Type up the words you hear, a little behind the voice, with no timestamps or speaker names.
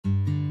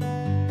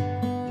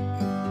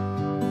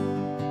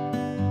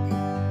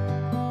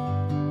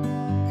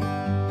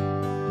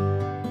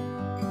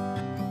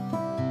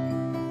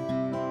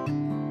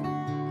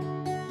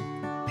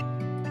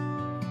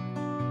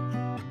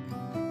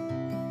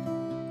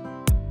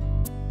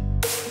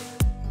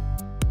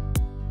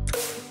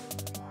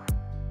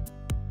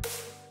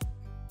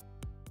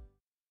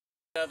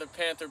another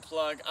Panther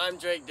plug. I'm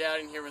Drake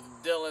Dowding here with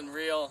Dylan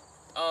Reel.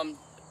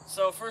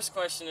 So first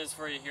question is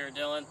for you here,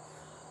 Dylan.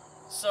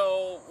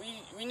 So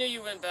we knew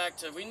you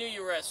we knew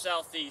you were at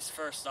Southeast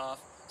first off.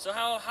 So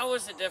how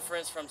was the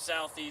difference from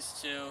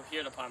Southeast to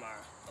here to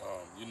Palmyra?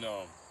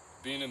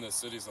 Being in the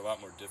city is a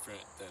lot more different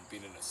than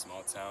being in a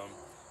small town.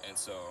 And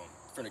so,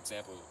 for an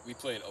example, we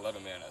played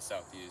 11-man at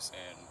Southeast,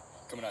 and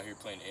coming out here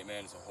playing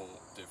 8-man is a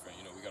whole different.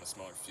 We got a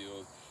smaller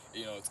field.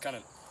 It's kind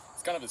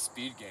of a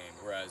speed game,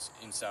 whereas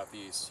in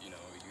Southeast, you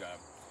got to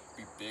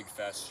be big,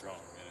 fast, strong,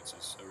 and it's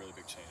just a really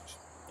big change.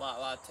 A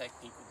lot of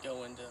technique would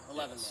go into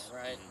 11-man, Yes.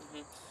 right?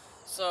 Mm-hmm.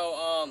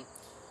 So,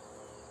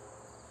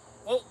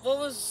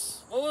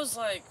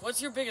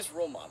 what's your biggest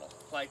role model,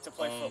 like to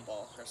play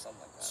football or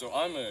something like that? So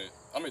I'm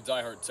a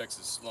diehard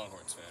Texas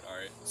Longhorns fan. All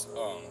right,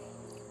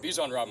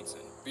 Bijan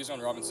Robinson.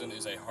 Bijan Robinson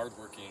is a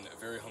hardworking,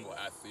 very humble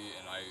athlete,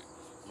 and I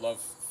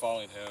love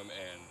following him,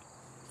 and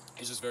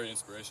he's just very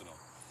inspirational.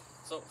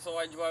 So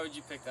why would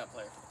you pick that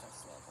player for the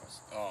Texas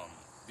Longhorns?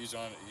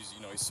 Bijan,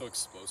 he's so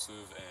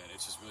explosive, and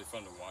it's just really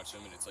fun to watch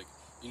him, and it's like,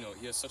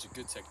 he has such a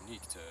good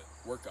technique to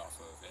work off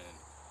of, and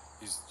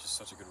he's just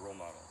such a good role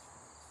model.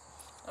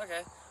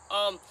 Okay.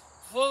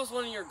 What was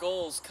one of your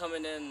goals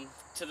coming in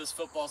to this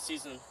football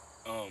season?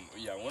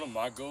 One of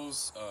my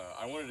goals,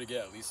 I wanted to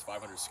get at least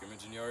 500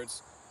 scrimmaging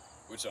yards,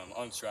 which I'm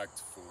on track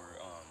for.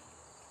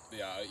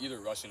 Either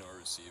rushing or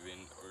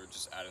receiving, or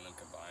just adding them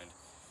combined.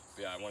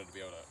 But I wanted to be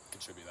able to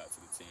contribute that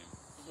to the team.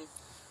 Mm-hmm.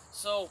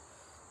 So,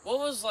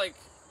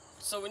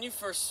 when you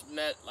first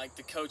met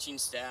the coaching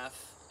staff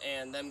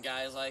and them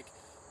guys,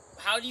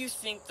 how do you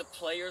think the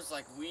players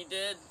we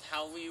did,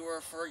 how we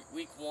were for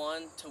week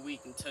 1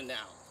 to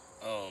now?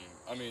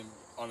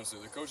 Honestly,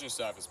 the coaching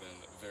staff has been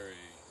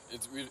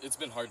it's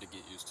been hard to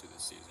get used to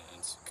this season.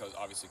 It's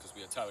because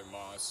we had Tyler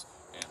Moss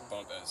and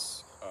Bump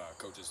as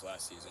coaches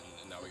last season,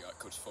 and now we got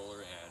Coach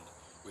Fuller and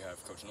we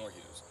have Coach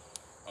Norhughes.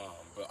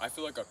 But I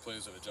feel like our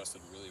players have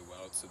adjusted really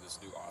well to this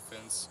new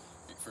offense.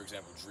 For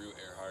example, Drew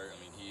Earhart.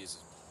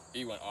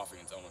 He went off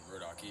against Elman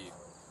Murdoch. He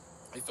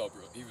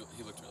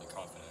looked really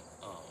confident.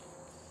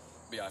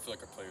 I feel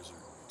like our players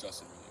are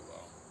adjusted really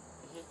well.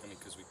 Mm-hmm.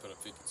 Because we put up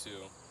 52,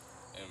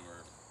 and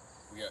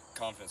we got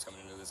confidence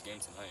coming into this game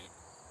tonight.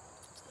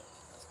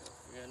 That's good.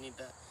 We're gonna need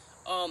that.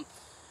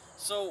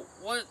 So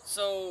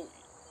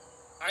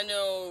I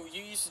know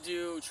you used to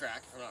do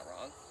track, if I'm not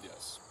wrong.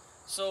 Yes.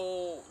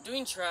 So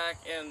doing track,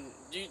 and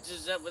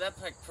would that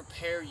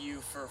prepare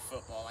you for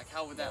football?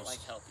 How would that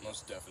help you?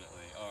 Most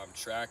definitely.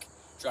 Track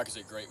is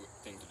a great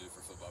thing to do for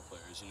football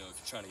players. If you're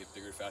trying to get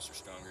bigger, faster,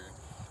 stronger,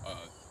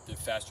 the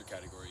faster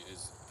category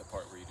is the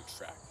part where you do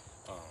track.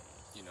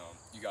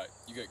 You got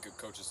good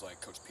coaches like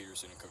Coach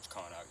Peterson and Coach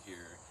Kahn out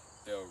here.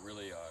 They'll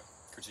really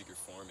critique your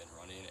form in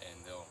running,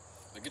 and they'll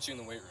get you in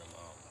the weight room.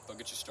 They'll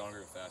get you stronger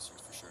and faster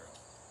for sure.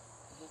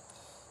 Mm-hmm.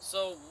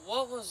 So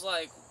what was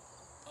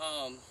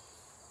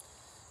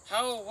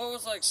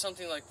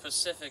something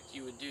specific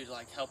you would do to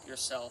help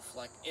yourself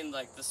in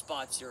the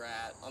spots you're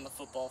at on the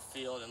football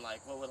field, and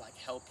what would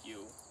help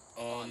you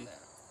on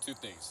there? 2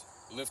 things: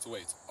 lift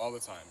weights all the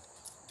time.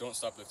 Don't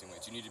stop lifting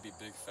weights. You need to be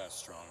big, fast,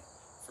 strong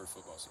for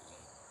football season.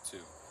 2,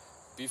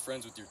 be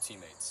friends with your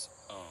teammates.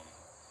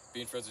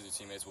 Being friends with your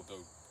teammates will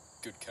build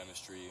good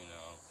chemistry,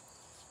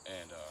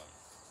 and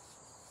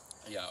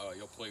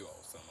you'll play well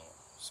with them all.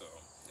 So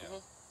yeah.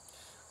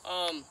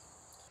 Mm-hmm.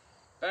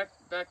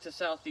 Back to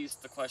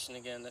Southeast, the question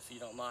again, if you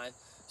don't mind.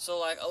 So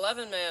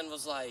 11-man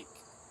was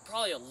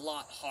probably a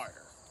lot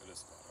harder. It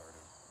is a lot harder.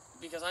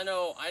 Because I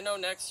know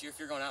next year, if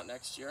you're going out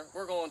next year,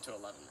 we're going to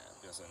 11-man.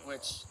 Yes, I know.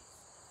 Which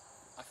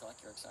I feel like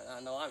you're excited. I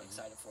know I'm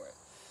excited for it.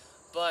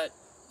 But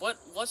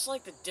what's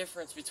the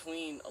difference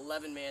between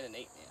 11-man and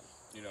 8-man?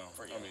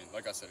 For you?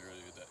 Like I said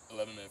earlier, that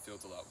 11-man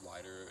field's a lot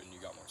wider and you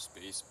got more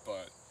space,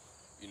 but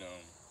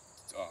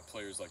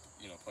players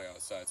play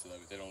outside, so that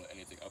they don't let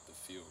anything up the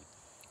field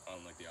on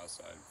the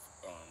outside,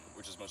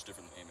 which is much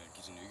different than 8-man,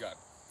 because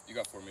you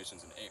got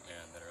formations in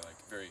 8-man that are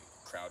very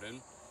crowded,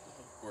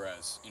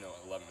 whereas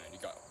 11-man, you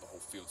got the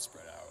whole field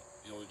spread out.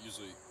 You'll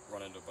usually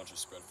run into a bunch of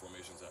spread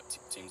formations that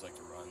teams like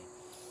to run,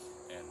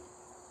 and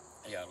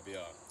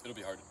it'll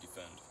be hard to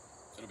defend.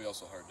 It'll be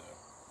also hard to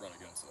run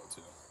against though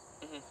too.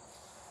 Mm-hmm.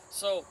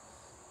 So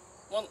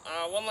one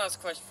last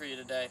question for you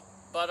today,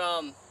 but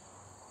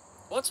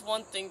what's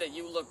one thing that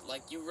you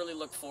really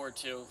look forward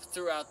to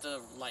throughout the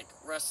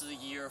rest of the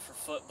year for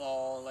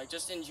football,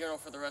 just in general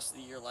for the rest of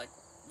the year?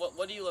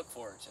 What do you look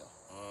forward to?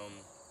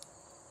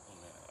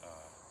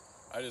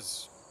 I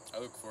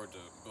look forward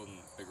to building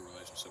a bigger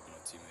relationship with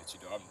my teammates.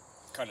 I'm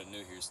kind of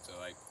new here still.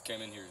 I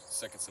came in here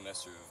second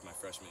semester of my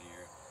freshman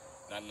year,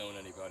 not knowing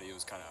anybody. It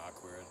was kind of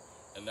awkward,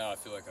 and now I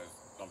feel like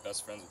I'm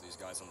best friends with these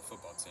guys on the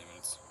football team, and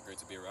it's great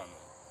to be around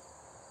them.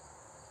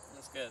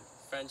 That's good.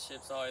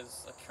 Friendships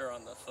always occur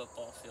on the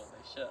football field.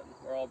 They should.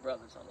 We're all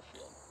brothers on the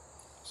field.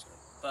 Sure.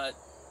 But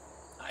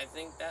I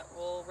think that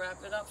will wrap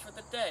it up for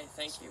the day.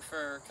 Thank you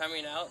for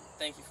coming out.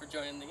 Thank you for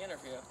joining the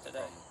interview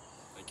today.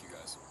 Thank you,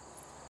 guys.